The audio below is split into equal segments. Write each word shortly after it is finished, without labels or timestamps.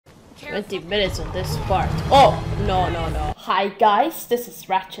20 minutes on this part. Oh, no. Hi guys, this is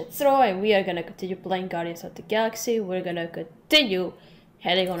Ratchet Throw and we are gonna continue playing Guardians of the Galaxy. We're gonna continue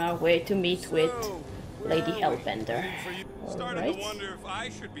heading on our way to meet with Lady Hellbender. Starting to wonder if I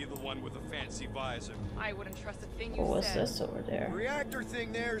should be the one with a fancy visor. I wouldn't trust a thing you What was said. this over there? The reactor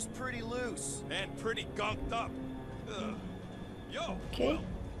thing there is pretty loose. And pretty gunked up. Ugh. Yo, Okay. Will,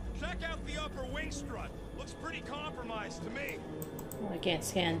 check out the upper wing strut. Looks pretty compromised to me. I can't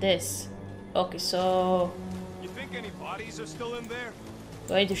scan this. Okay, so You think any bodies are still in there?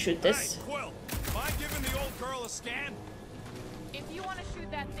 do I need to shoot this? Hey, Quill, mind giving the old girl a scan? If you want to shoot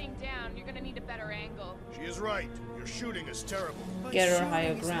that thing down, you're gonna need a better angle. She is right. Your shooting is terrible. Get her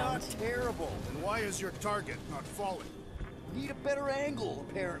higher ground. Not terrible. Then why is your target not falling? Need a better angle,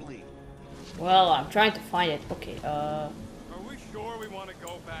 apparently. Well, I'm trying to find it. Okay, Are we sure we want to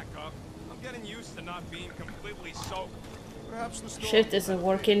go back up? I'm getting used to not being completely soaked. Perhaps the storm. shift isn't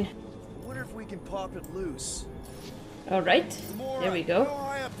working. I wonder if we can pop it loose. Alright, Gamora, there we go. How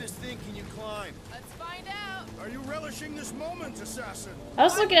high up this thing can you climb? Let's find out. Are you relishing this moment, assassin? I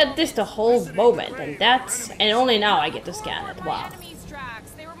was looking at this the whole moment, and only now I get to scan it. My Wow. enemies,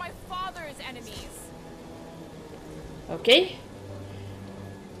 Drax. They were my father's enemies. Okay.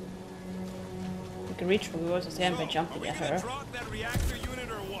 We can reach from yours hand by jumping at her. Drop that reactor unit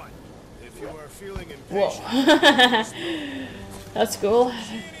or what? If you are feeling Whoa. impatient. That's cool. See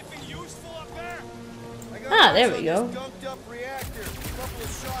anything useful up there? Ah, there we go. Gunked up reactor. A couple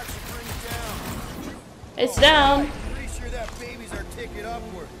of shots to bring it down. It's down. Pretty sure that baby's our ticket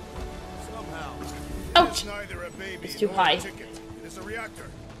upward. Somehow. Ouch. It's neither a baby It's too nor high. a ticket. It is a reactor.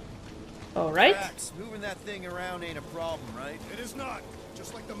 Alright. Max, moving that thing around ain't a problem, right? It is not.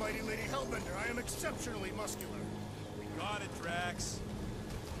 Just like the mighty Lady Hellbender, I am exceptionally muscular. Got it, Drax.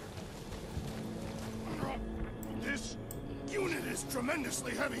 This unit is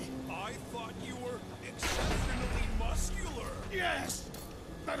tremendously heavy. I thought you were exceptionally muscular. Yes!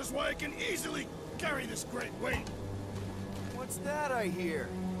 That is why I can easily carry this great weight. What's that I hear?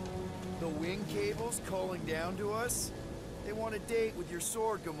 The wing cables calling down to us? They want a date with your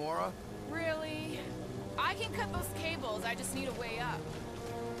sword, Gamora. Really? I can cut those cables. I just need a way up.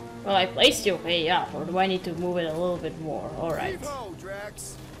 Well, I placed you way up, or do I need to move it a little bit more? Alright. Heave-ho,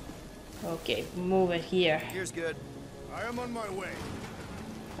 Drax. Okay, move it here. Here's good. I am on my way.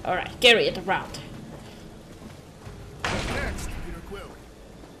 Alright, carry it around. Next, Peter Quill.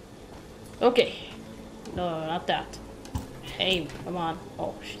 Okay. No, not that. Aim, come on.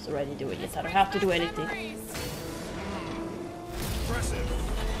 Oh, she's already doing it. I don't have to do anything. Impressive.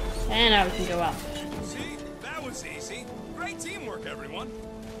 And now we can go up. See? That was easy. Great teamwork, everyone.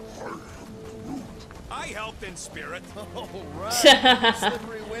 I helped in spirit. All right.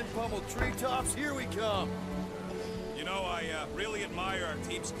 Slippery wind-pummeled treetops, here we come. You know, I really admire our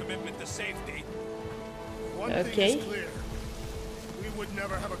team's commitment to safety. One Okay. thing is clear. We would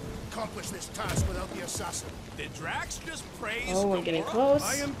never have accomplished this task without the assassin. Did Drax just praise Oh, we're getting Gamora? close.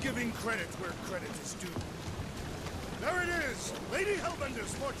 I am giving credit where credit is due. There it is! Lady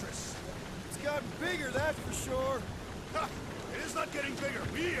Hellbender's fortress. It's gotten bigger, that's for sure. Ha! It is not getting bigger.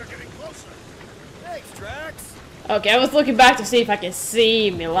 We are getting closer. Thanks, Drax. Okay, I was looking back to see if I can see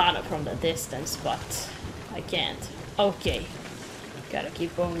Milano from the distance, but I can't. Okay. Gotta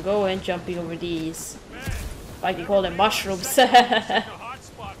keep on going, jumping over these. Man, If I can call them mushrooms. a hot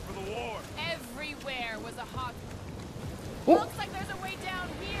spot for the war. Everywhere was a hot. Ooh. Looks like there's a way down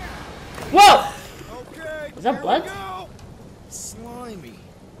here. Whoa! Okay, Is that here blood? we go. Slimy.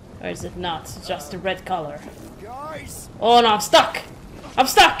 Or is it not? It's just the red color. Guys, Oh no, I'm stuck! I'm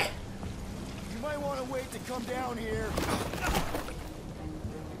stuck! you might want to wait to come down here.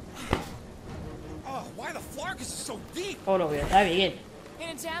 Oh, why the Flarkus is so deep? Oh no, we're diving in. In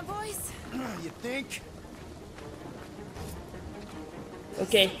a jam, boys? You think?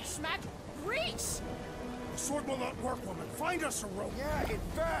 Okay. Smack. Reach! The sword will not work, woman. Find us a rope. Yeah, get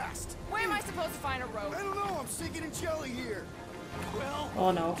fast. Where am I supposed to find a rope? I don't know, I'm sinking in jelly here. Well,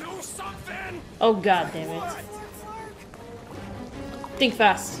 Oh no. do something! Oh god damn it. Think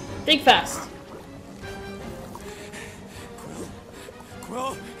fast. Think fast.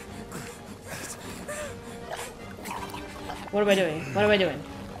 Quill, What am I doing? What am I doing?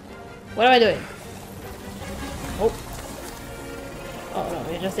 What am I doing? Oh. Oh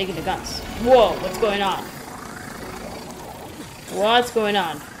no, we're just taking the guns. Whoa, what's going on? What's going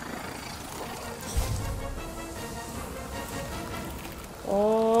on?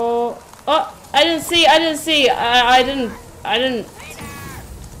 Oh. Oh, I didn't see. I didn't.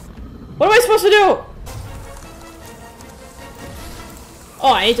 What am I supposed to do?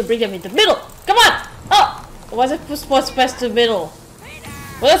 Oh, I need to bring them in the middle. Come on. Oh, was it supposed to press the middle?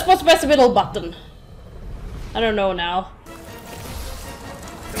 Well, that's supposed to press the middle button. I don't know now.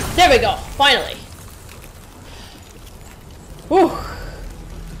 There we go, finally. Whew.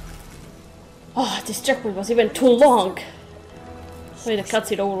 Oh, this checkpoint was even too long. Play the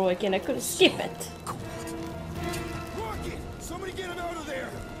cutscene over again, I couldn't skip it. Rocket! Somebody get him out of there!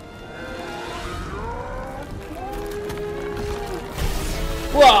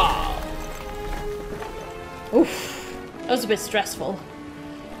 Wow. Oof. That was a bit stressful.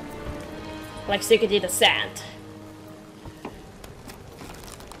 Like sticking in the sand.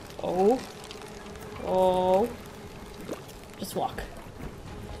 Oh. Oh. Just walk.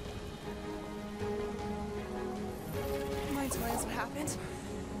 Mind telling us what happened?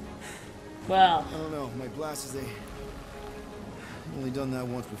 Well. I don't know. My glasses, I've only done that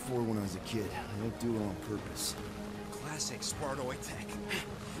once before when I was a kid. I don't do it on purpose. Classic Spartoid tech.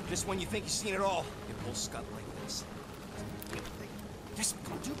 Just when you think you've seen it all, it will scut like this. Just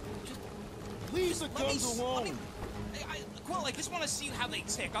Leave the guns alone! Quill, I just want to see how they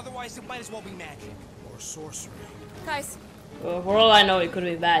tick. Otherwise, it might as well be magic. Or sorcery. Guys, Well, for all I know, it could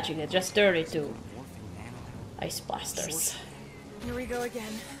be magic. It's just 32 ice blasters. here we go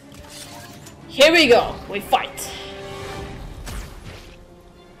again. Here we go. We fight.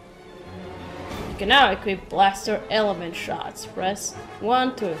 You can now equip blaster element shots. Press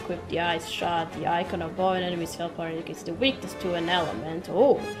 1 to equip the ice shot. The icon above an enemy's health bar indicates the weakness to an element.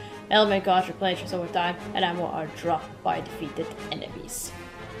 Oh, element cards replenishes over time, and ammo are dropped by defeated enemies.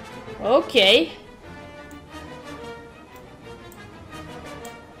 Okay.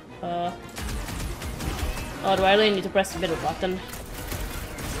 Oh, do I really need to press the middle button?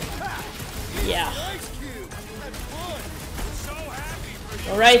 Yeah.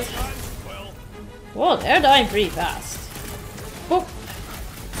 Alright. Whoa, they're dying pretty fast. Boop.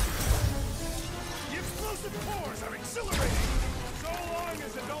 The explosive cores are exhilarating! So long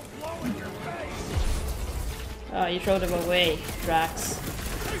as it don't blow in your face! Oh, you throw them away, Drax.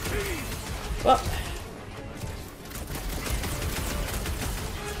 Well.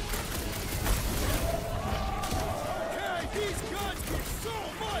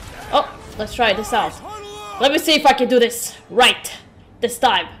 Oh, let's try this out. Let me see if I can do this right this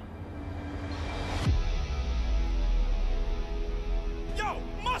time. Yo,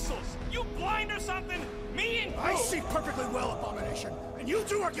 Muscles! You blind or something? Me and I see perfectly well, Abomination, and you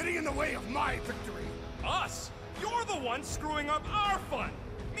two are getting in the way of my victory! us. You're the one screwing up our fun.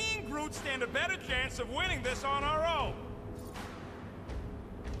 Me and Groot stand a better chance of winning this on our own.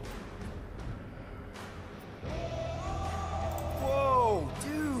 Whoa,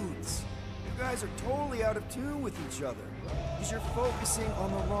 dudes! You guys are totally out of tune with each other. Because you're focusing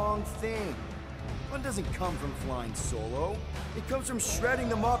on the wrong thing. Fun doesn't come from flying solo. It comes from shredding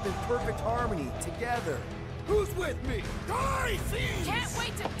them up in perfect harmony, together. Who's with me? Die, thieves! Can't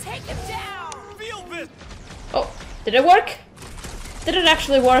wait to take him down! Feel this. Oh, did it work? Did it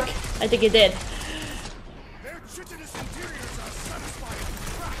actually work? I think it did. Their chitinous interiors are satisfying.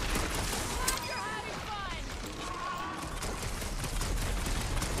 You're having fun!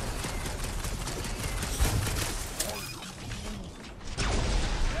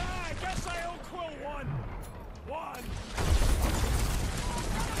 Yeah, I guess I owe Quill one.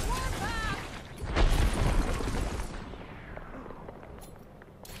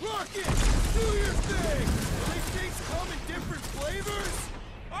 Rocket! Do your thing! These things come in different flavors?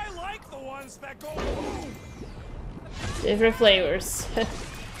 I like the ones that go boom. Different flavors.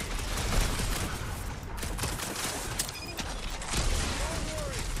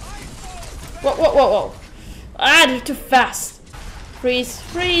 Whoa, whoa, whoa, whoa. Ah, they're too fast. Freeze,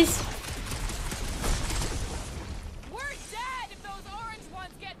 freeze. We're dead if those orange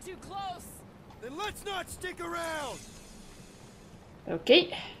ones get too close! Then let's not stick around!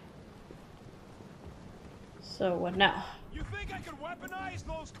 Okay. So what now? You think I could weaponize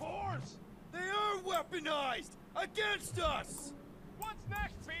those cores? They are weaponized! Against us! What's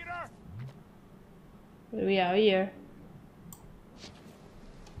next, Peter? What do we have here?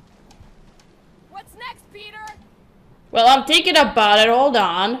 What's next, Peter? Well, I'm thinking about it. Hold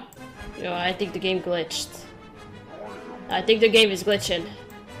on. Yo, I think the game glitched. I think the game is glitching.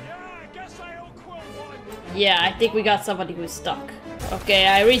 Yeah, I guess I owe Quill one. Yeah, I think we got somebody who's stuck. Okay,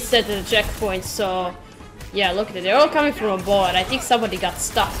 I reset the checkpoint, so... Yeah, look at it. They're all coming from above. I think somebody got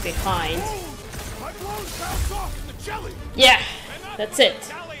stuck behind. My blows bounce off in the jelly! Yeah, that's it.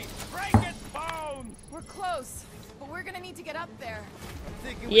 Kelly, break its bones. We're close, but we're gonna need to get up there.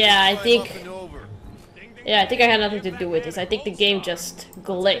 Yeah, I think... Up and over. Yeah, I think I had nothing to do with this. I think the game just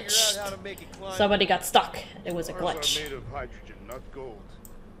glitched. Somebody got stuck. It was a glitch. Made of hydrogen, not gold.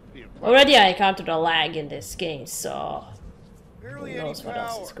 Already I encountered a lag in this game, so... Barely Who any knows what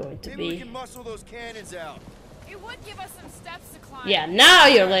else power. it's going to Maybe we be. can muscle those cannons out. It would give us some steps to climb. Yeah, now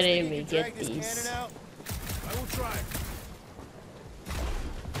you're Think letting you me can get drag this these. cannon out? I will try.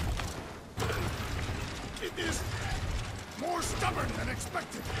 It is more stubborn than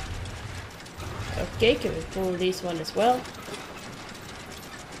expected. Okay, can we pull this one as well?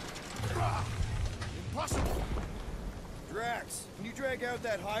 Impossible. Drax, can you drag out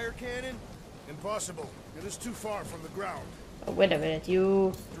that higher cannon? Impossible. It is too far from the ground. Oh, wait a minute,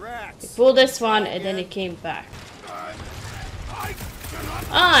 you Drax. pull this one and then it came back. I cannot.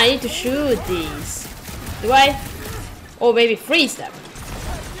 Ah, I need to shoot these. Do I? Oh, maybe freeze them.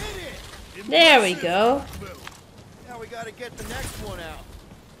 Did it! There we go. Now we gotta get the next one out.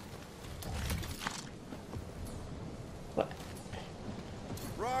 What?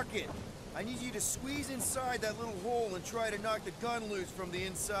 Rocket, I need you to squeeze inside that little hole and try to knock the gun loose from the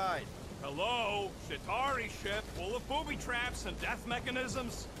inside. Hello, Chitauri ship full of booby traps and death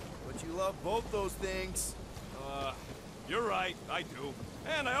mechanisms. But you love both those things. You're right, I do.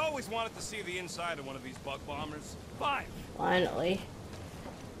 And I always wanted to see the inside of one of these bug bombers. Fine. Finally.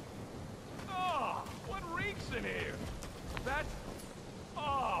 Oh, what reeks in here? That...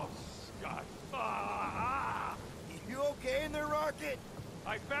 Oh, Scott. Ah! You okay in there, Rocket?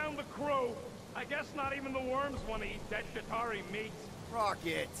 I found the crew. I guess not even the worms want to eat dead Chitauri meat.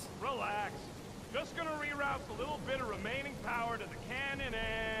 Rocket. Relax. Just gonna reroute the little bit of remaining power to the cannon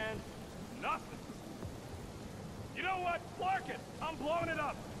and... nothing. You know what? Clark it! I'm blowing it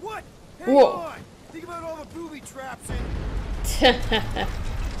up! What? Hang Whoa. on! Think about all the booby traps and...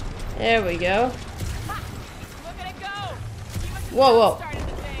 There we go. Ha! Look at it go! He must have Whoa, whoa. started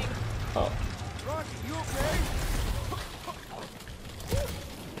the thing. Oh, Rocket, you okay?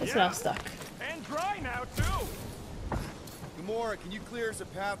 it's Yeah. not stuck. And dry now, too! Gamora, can you clear us a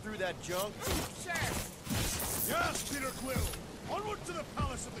path through that junk? Sure. Yes, Peter Quill. Onward to the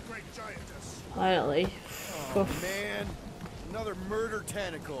palace of the great giantess. Finally. Oh, man. Another murder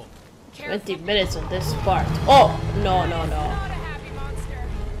tentacle. 20 minutes on this part. Oh, no, no, no. Not a happy monster.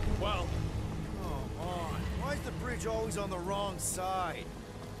 Well, Come on. Why is the bridge always on the wrong side?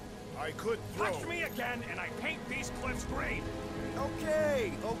 I could throw. touch me again and I paint these cliffs green!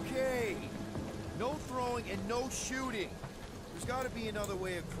 Okay, okay. No throwing and no shooting. There's got to be another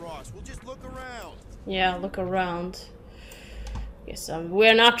way across. We'll just look around. Yeah, look around. Yes,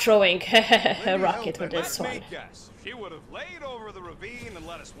 we're not throwing a rocket with Let this me one. guess. She would have laid over the ravine and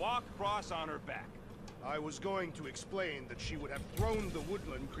let us walk across on her back. I was going to explain that she would have thrown the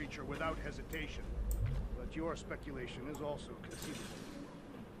woodland creature without hesitation. But your speculation is also conceivable.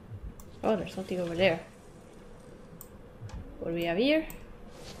 Oh, there's something over there. What do we have here?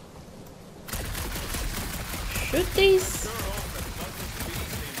 Shoot these.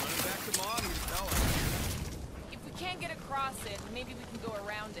 If we can't get across it, maybe we can go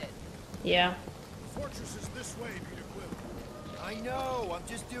around it. Yeah. The fortress is this way, Peter Quill. I know. I'm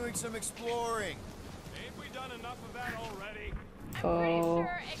just doing some exploring. Ain't we done enough of that already? I'm Oh. pretty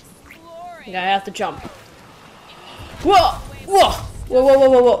sure exploring. Yeah, I have to jump. Whoa! Whoa! Whoa, whoa, whoa,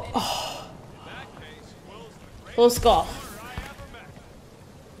 whoa, whoa. Oh, In that case, Quill's the greatest full skull. explorer I ever met.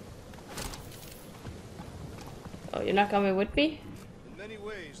 Oh, you're not coming with me? In many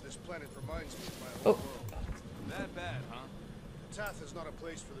ways, this planet reminds me of my Oh. own world. That bad, huh? Tath is not a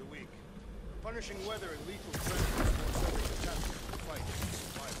place for the weak. Punishing weather and lethal predators force every attachment to fight against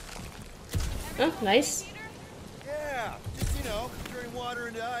survival. Oh, nice. Peter? Yeah, just, you know, turning water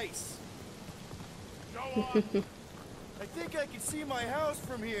into ice. Go on! I think I can see my house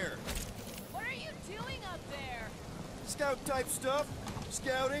from here. What are you doing up there? Scout type stuff.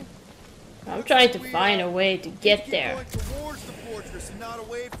 Scouting. I'm trying to find a way to get Keep there. going towards the fortress and not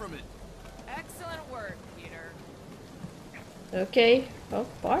away from it. Excellent work, Peter. Okay. Oh,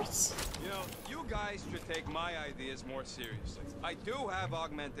 parts? You know, you guys should take my ideas more seriously. I do have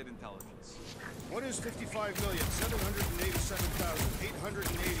augmented intelligence. What is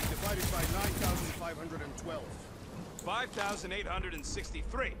 55,787,880 divided by 9,512?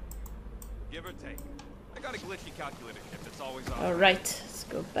 5,863. Give or take. I got a glitchy calculator chip that's always on. Alright, let's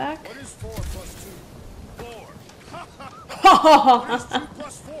go back. What is 4 plus 2? 4. What is 2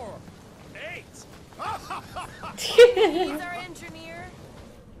 plus 4? 8. He's our engineer.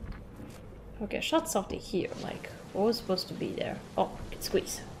 Okay, I shot something here. Like, what was supposed to be there? Oh, I can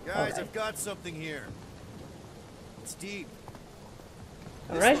squeeze. Guys, Alright. I've got something here. It's deep.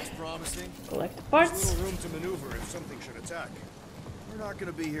 This Alright. looks promising. Collect the There's parts. little room to maneuver if something should attack. We're not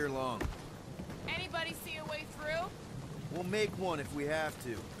gonna be here long. Anybody see a way through? We'll make one if we have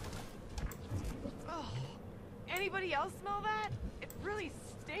to. Oh, anybody else smell that? It really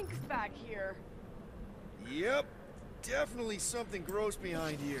stinks back here. Yep. definitely something gross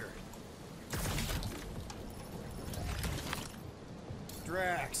behind here.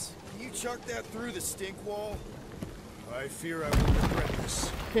 Drax, can you chuck that through the stink wall? I fear I will regret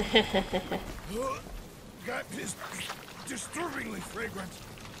this. That is disturbingly fragrant.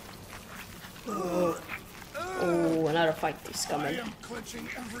 Oh, another fight is I coming. am clenching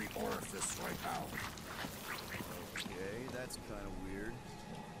every orifice right now. Okay, that's kind of weird.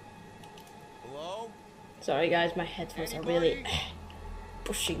 Hello? Sorry guys, my headphones are really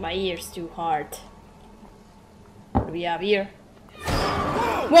pushing my ears too hard. What do we have here?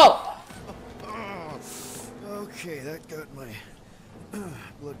 Whoa! Okay, that got my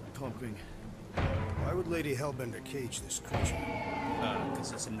blood pumping. Why would Lady Hellbender cage this creature?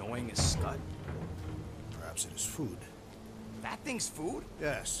 Because it's annoying as scud. Perhaps it is food. That thing's food?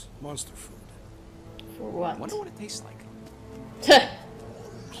 Yes, monster food. For what? I wonder what it tastes like.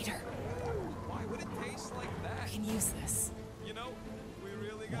 Peter, Why would it taste like that? we can use this. You know, we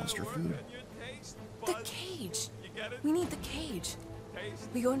really gotta Monster work food? on your taste The buds. cage. You get it? We need the cage. Taste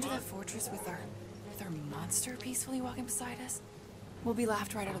We go into that buds. fortress with our monster peacefully walking beside us. We'll be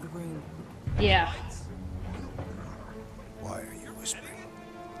laughed right out of the room. Yeah. Why are you whispering?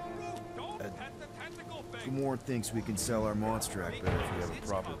 Don't pet the tentacle thing. Gamorrean thinks we can sell our monster act better if we have a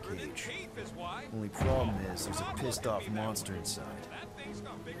proper cage. Only problem is there's a pissed off monster inside.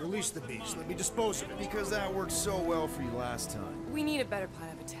 Release the beast. Let me dispose of it. Because that worked so well for you last time. We need a better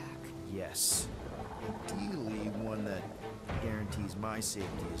plan of attack. Yes. Ideally, one that guarantees my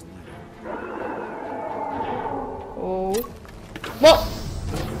safety is needed. Oh. Whoa!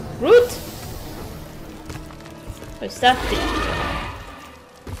 Groot! What's that thing?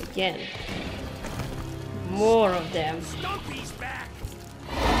 Again. More of them. Stumpy's back.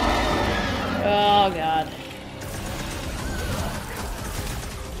 Oh god.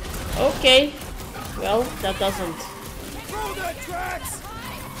 Okay. Well, that doesn't. Throw that, Drax!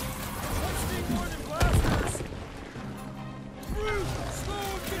 Let's need more than blasters! Groot,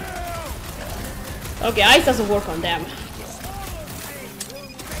 slow down! Okay, ice doesn't work on them.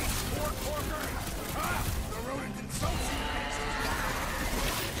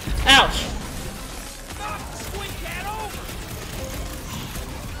 Ouch!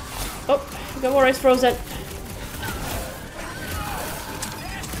 Oh, Gamora's frozen.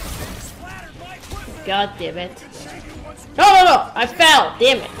 God damn it. No, no, no! I fell!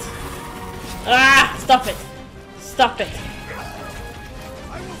 Damn it! Ah! Stop it! Stop it!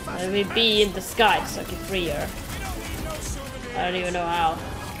 Let me be in the sky so I can free her. I don't even know how.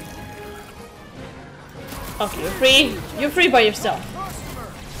 Okay, you're free. You're free by yourself.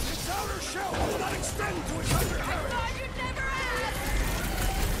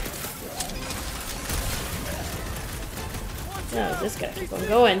 No, this guy keep on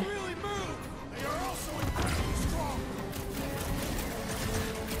going.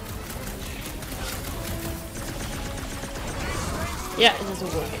 Yeah, it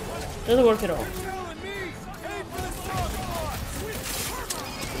doesn't work. Doesn't work at all.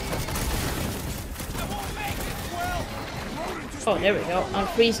 Oh, there we go. On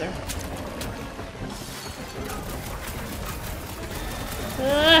freezer.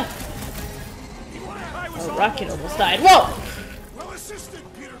 Oh, Rocket almost died. Whoa! Well assisted,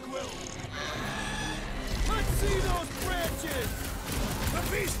 Peter Quill. Let's see those branches! The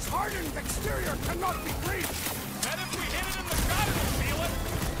beast's hardened exterior cannot be breached. And if we hit it in the gut, it'll feel it.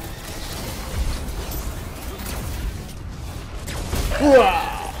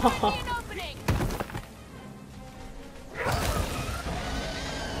 Wow! An opening.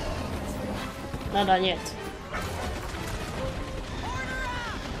 Not done yet.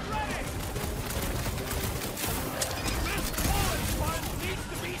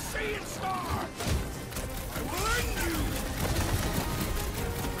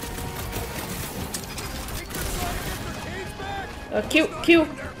 Q, Q.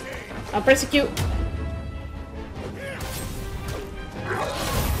 I'm pressing Q.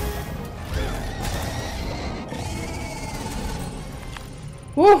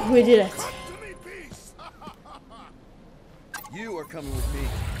 Woo, we did it. You are coming with me.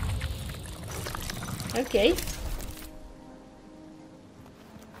 Okay.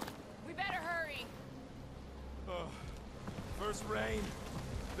 We better hurry. First rain,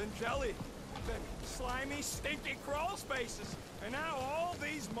 then jelly, then slimy, stinky crawl spaces, and now all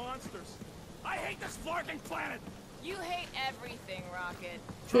these monsters. I hate this flarking planet. You hate everything, Rocket.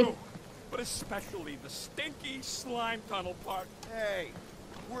 True, but especially the stinky slime tunnel part. Hey,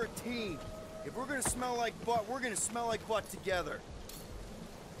 we're a team. If we're gonna smell like butt, we're gonna smell like butt together.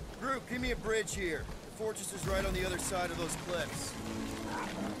 Groot, give me a bridge here. The fortress is right on the other side of those cliffs.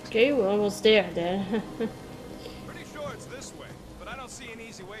 Okay, we're almost there then. Pretty sure don't see an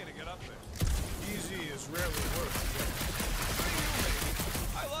easy way to get up there. Easy is rarely worth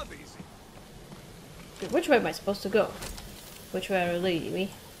it. I love easy. Which way am I supposed to go? Which way are you leading me?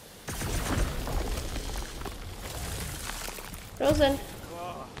 Frozen.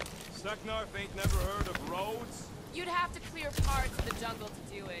 Seknarf ain't never heard of roads? You'd have to clear parts of the jungle to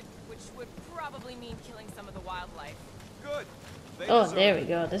do it, which would probably mean killing some of the wildlife. Good. They Oh, deserve there it. we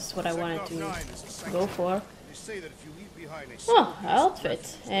go. This is what I wanted Seknarf to Nine is a go sanctuary. for. They say that if you leave behind a Oh, single piece of outfit.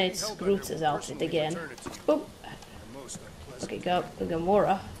 refuge, And Lady it's Hellbender Groot's will outfit personally again. return it to you. Boop. A most unpleasant. Okay, got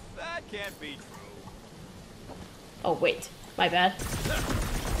Gamora. That can't be true. Oh, wait. My bad.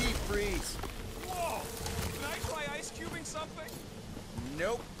 Deep freeze. Whoa! Can I try ice cubing something?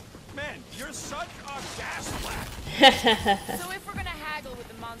 Nope. Man, you're such a gaslat. So if we're gonna haggle with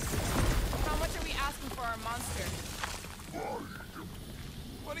the monsters, how much are we asking for our monster?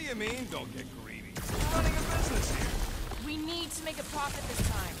 What do you mean, don't get greedy? We're running a business here. We need to make a profit this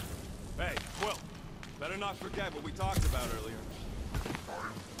time. Hey, Quill, better not forget what we talked about earlier.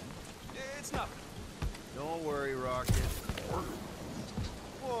 It's nothing. Don't worry, Rocket.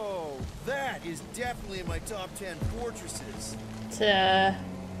 Whoa, that is definitely in my top 10 fortresses.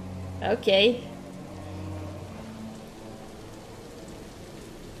 Okay.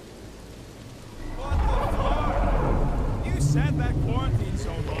 What the fuck? You said that quarantine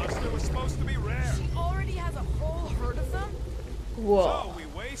zone monster was supposed to be rare. She already has a whole herd of them? Whoa. So we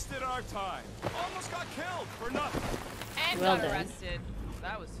wasted our time. Almost got killed for nothing. And Well got done. arrested.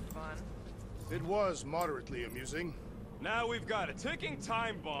 That was fun. It was moderately amusing. Now we've got a ticking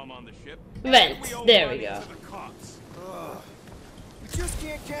time bomb on the ship. Vent. And we owe There we money go. to the cops. We just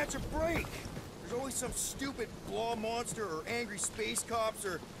can't catch a break. There's always some stupid blah monster or angry space cops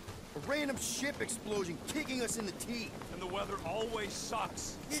or a random ship explosion kicking us in the teeth. And the weather always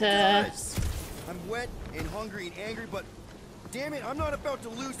sucks. It does. I'm wet and hungry and angry, but damn it, I'm not about to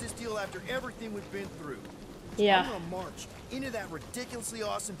lose this deal after everything we've been through. I'm Yeah. gonna march into that ridiculously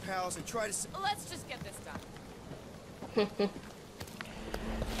awesome palace and try to. Let's just get this done.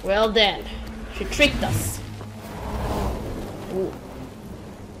 Well then. She tricked us. Ooh.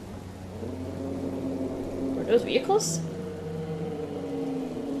 Were those vehicles?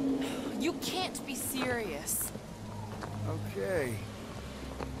 You can't be serious. Okay.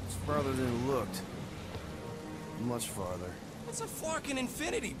 It's farther than it looked. Much farther. It's a Flarkin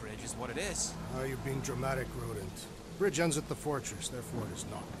infinity bridge is what it is. You're being dramatic, Rodent. Bridge ends at the fortress, therefore it is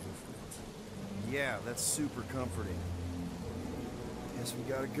not infinite. Yeah, that's super comforting. Guess we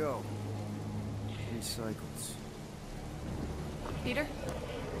gotta go. 3 cycles. Peter?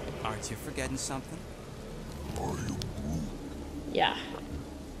 Aren't you forgetting something? Yeah.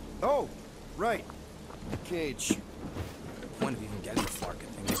 Oh, right. Cage. The point of even getting the Flarkin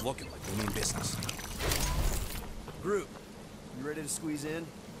thing is looking like we mean business. Groot, you ready to squeeze in?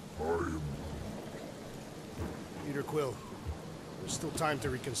 Peter Quill, there's still time to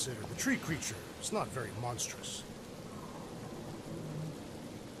reconsider. The tree creature is not very monstrous.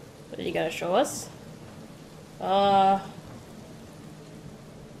 What are you gonna show us? No,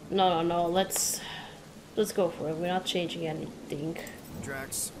 let's go for it. We're not changing anything.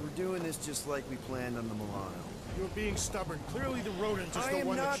 Drax, we're doing this just like we planned on the Milano. You're being stubborn. Clearly the rodent is I the am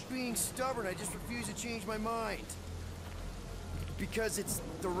one not that... being stubborn, I just refuse to change my mind. Because it's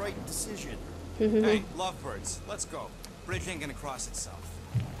the right decision. Hey, lovebirds, let's go. Bridge ain't gonna cross itself.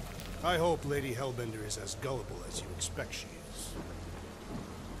 I hope Lady Hellbender is as gullible as you expect she is.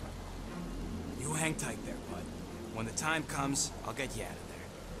 You hang tight there, bud. When the time comes, I'll get you out of there.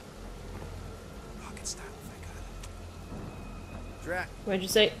 Rocket style, if I got it. Drax, What'd you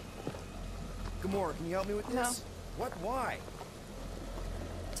say? Gamora, can you help me with this? No. What? Why?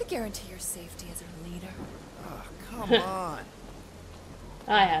 To guarantee your safety as a leader. Oh, come on.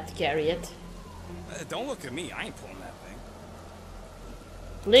 I have to carry it. Don't look at me, I ain't pulling that thing.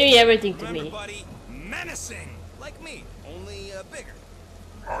 Leave everything to Remember, me. buddy, menacing! Like me, only bigger.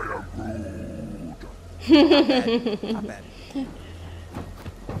 Not bad.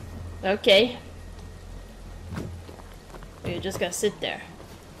 Okay. You just gotta sit there.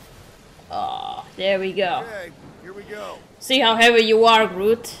 Oh, there we go. Okay, here we go. See how heavy you are,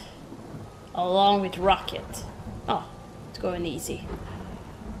 Groot. Along with Rocket. Oh, it's going easy.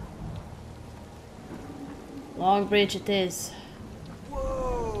 Long bridge it is.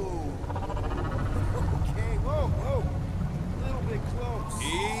 Whoa! Okay, whoa! A little bit close.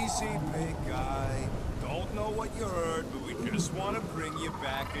 Easy, big guy. Don't know what you heard, but we just want to bring you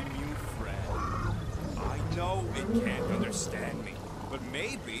back a new friend. I know it can't understand me, but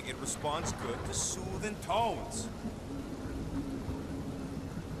maybe it responds good to soothing tones.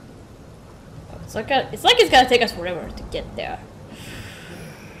 It's like it's gonna take us forever to get there.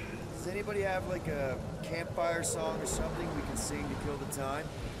 anybody have like a campfire song or something we can sing to kill the time?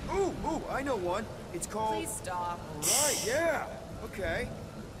 Ooh, I know one. It's called... Please stop. Right, yeah. Okay.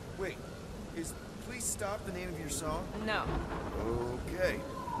 Wait, is Please Stop the name of your song? No. Okay.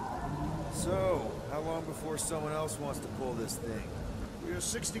 So, how long before someone else wants to pull this thing? We are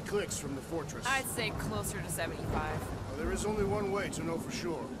 60 clicks from the fortress. I'd say closer to 75. Well, there is only one way to know for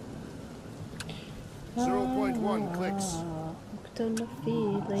sure. 0.1 clicks.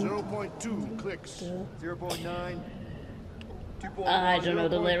 0.2 clicks. 0.9. I don't know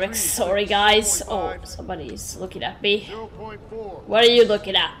the lyrics. Sorry, guys. Oh, somebody's looking at me. 0.4. What are you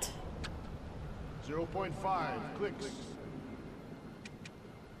looking at? 0.5 clicks.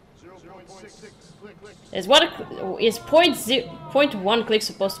 0.6 clicks. Is 0.1 click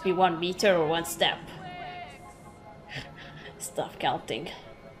supposed to be 1 meter or 1 step? Stop counting.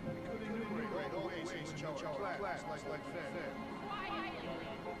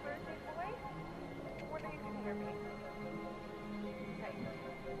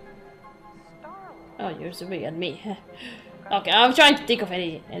 Oh, you're zooming at me. Okay, I'm trying to think of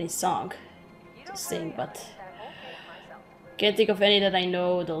any song to sing, but can't think of any that I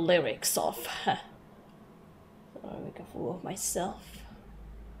know the lyrics of. I'll make a fool of myself.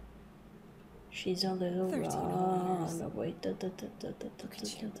 She's a little wrong. No, wait.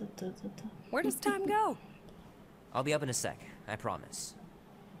 Where does time go? I'll be up in a sec, I promise.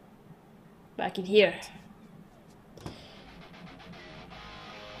 Back in here.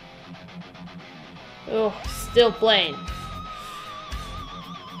 Oh, still playing.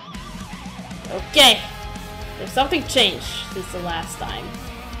 Okay. There's something changed since the last time.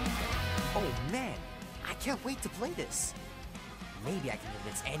 Oh man, I can't wait to play this. Maybe I can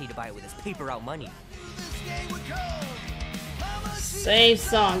convince Annie to buy it with his paper route money. Same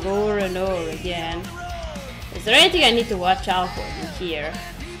song over and over again. Is there anything I need to watch out for in here?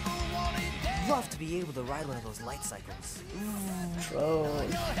 Love to be able to ride one of those light cycles. Troll.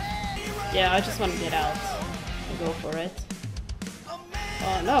 Yeah, I just want to get out and go for it.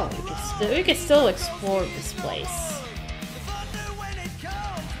 Oh no, we can still explore this place.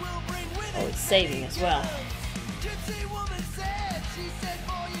 Oh, it's saving as well.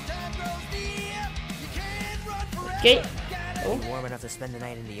 Okay. It'll be warm enough to spend the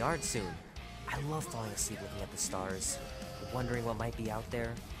night in the yard soon. I love falling asleep looking at the stars, wondering what might be out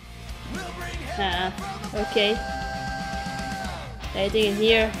there. Okay. Anything in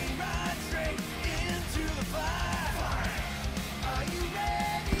here?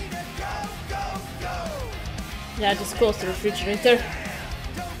 Yeah, just close the refrigerator.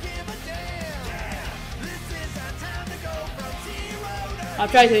 I'm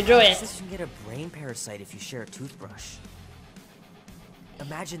trying to enjoy it. You can get a brain parasite if you share a toothbrush.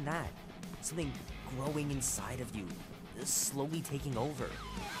 Imagine that. Something growing inside of you, slowly taking over.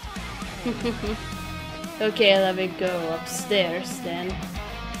 Okay, let me go upstairs then.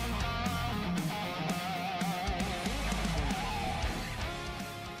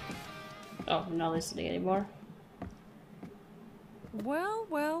 Oh, I'm not listening anymore. Well,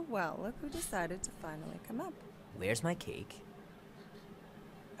 look who decided to finally come up. Where's my cake?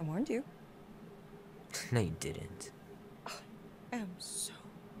 I warned you. No, you didn't. I am so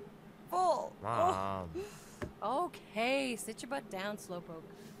full. Mom. Okay, sit your butt down, Slowpoke.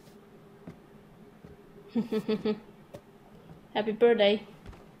 Happy birthday,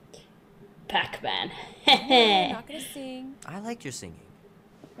 Pacman. I'm not gonna sing. I liked your singing.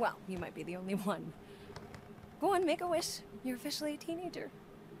 Well, you might be the only one. Go on, make a wish. You're officially a teenager.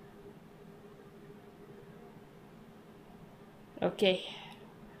 Okay,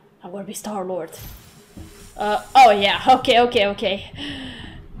 I'm gonna be Star-Lord. Oh yeah, okay.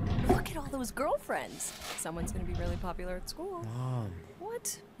 Look at all those girlfriends. Someone's gonna be really popular at school. Mom.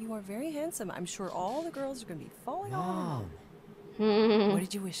 What? You are very handsome. I'm sure all the girls are gonna be falling Mom. on. What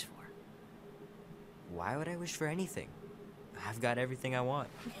did you wish for? Why would I wish for anything? I've got everything I want.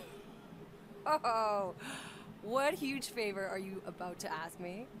 Oh, what huge favor are you about to ask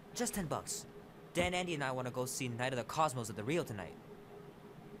me? Just $10. Dan, Andy, and I want to go see Night of the Cosmos at the Rio tonight.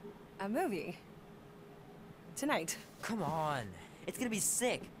 A movie? Tonight? Come on. It's gonna be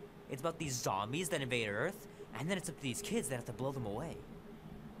sick. It's about these zombies that invade Earth, and then it's up to these kids that have to blow them away.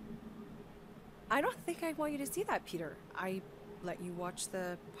 I don't think I want you to see that, Peter. I let you watch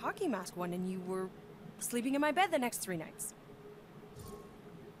the hockey mask one and you were sleeping in my bed the next 3 nights.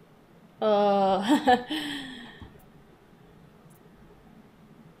 That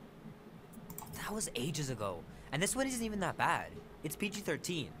was ages ago. And this one isn't even that bad. It's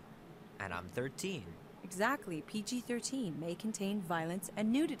PG-13. And I'm 13. Exactly. PG-13 may contain violence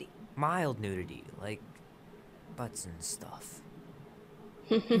and nudity. Mild nudity, like butts and stuff.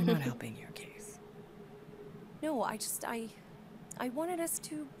 You're not helping your case. No, I wanted us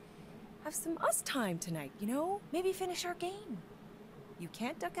to have some us time tonight, you know? Maybe finish our game. You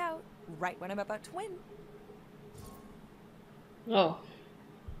can't duck out right when I'm about to win.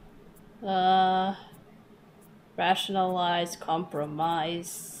 Oh. Rationalize,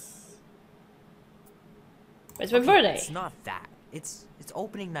 compromise. It's my birthday. It's not that. It's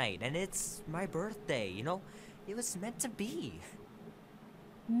opening night and it's my birthday, you know? It was meant to be.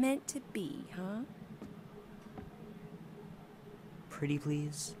 Meant to be, huh? Pretty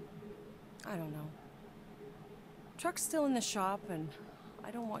please? I don't know. Truck's still in the shop and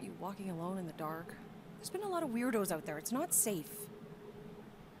I don't want you walking alone in the dark. There's been a lot of weirdos out there. It's not safe.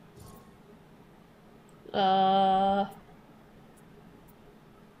 I'll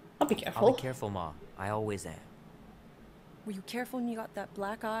be careful. I'll be careful, Ma. I always am. Were you careful when you got that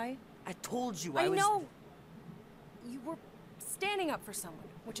black eye? I told you I was... know! You were standing up for someone,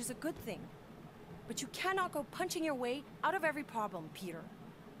 which is a good thing. But you cannot go punching your way out of every problem, Peter.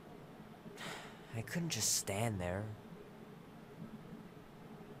 I couldn't just stand there.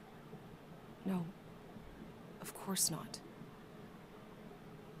 No. Of course not.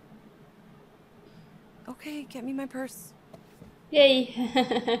 Okay, get me my purse. Yay!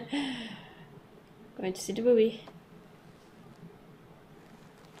 Going to see the movie.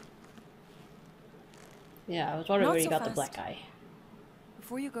 Yeah, I was wondering Not where you so got the fast. black eye.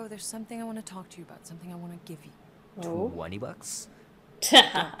 Before you go, there's something I want to talk to you about, something I want to give you. Oh. $20 bucks?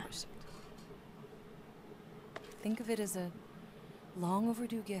 Don't push it. Think of it as a long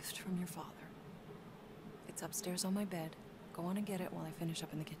overdue gift from your father. It's upstairs on my bed. Go on and get it while I finish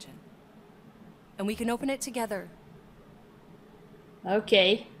up in the kitchen. And we can open it together.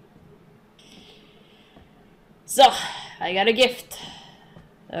 Okay. So, I got a gift.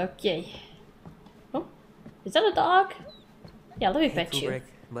 Okay. Oh, is that a dog? Yeah, let me pet you. Kubrick,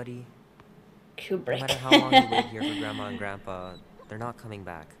 buddy. Kubrick. No matter how long you wait here for Grandma and Grandpa, they're not coming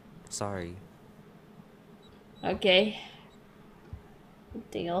back. Sorry. Okay.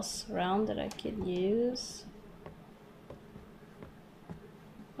 Anything else around that I can use?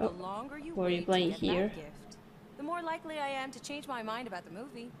 The Oh, longer you were you wait playing to get here? that gift, the more likely I am to change my mind about the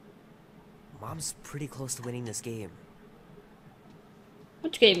movie. Mom's pretty close to winning this game.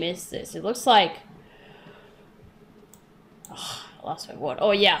 Which game is this? It looks like... Oh, I lost my word.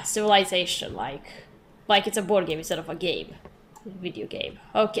 Oh yeah, Civilization, like it's a board game instead of a game. Video game.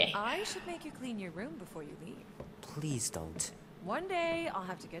 Okay. I should make you clean your room before you leave. Please don't. One day, I'll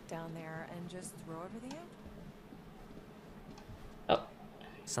have to get down there and just throw everything out. Oh.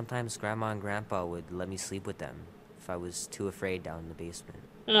 Sometimes Grandma and Grandpa would let me sleep with them if I was too afraid down in the basement.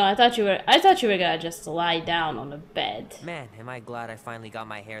 No, I thought you were gonna just lie down on the bed. Man, am I glad I finally got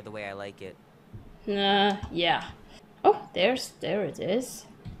my hair the way I like it. Yeah. Oh, there it is.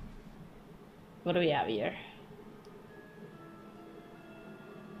 What do we have here?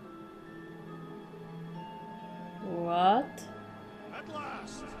 What? At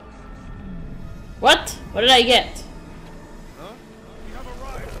last! What? What did I get? Huh? We have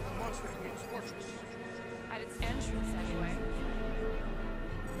arrived at the Monster Queen's fortress. At its entrance, anyway.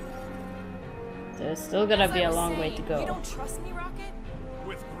 There's still gonna As be I a was long way to saying, go. You don't trust me, Rocket?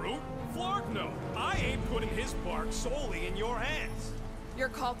 With Groot? Flark no. I ain't putting his bark solely in your hands. Your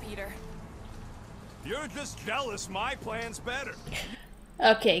call, Peter. You're just jealous my plan's better.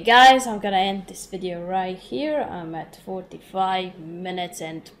 Okay guys, I'm gonna end this video right here. I'm at 45 minutes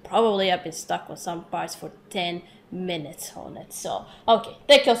and probably I've been stuck with some parts for 10 minutes on it. So, okay,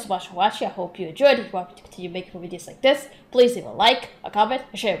 thank you so much for watching. I hope you enjoyed. If you want me to continue making more videos like this, please leave a like, a comment,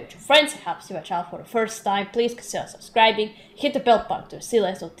 and share it with your friends. It helps you my channel for the first time. Please consider subscribing. Hit the bell button to receive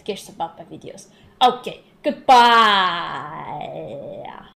latest notifications about my videos. Okay, goodbye.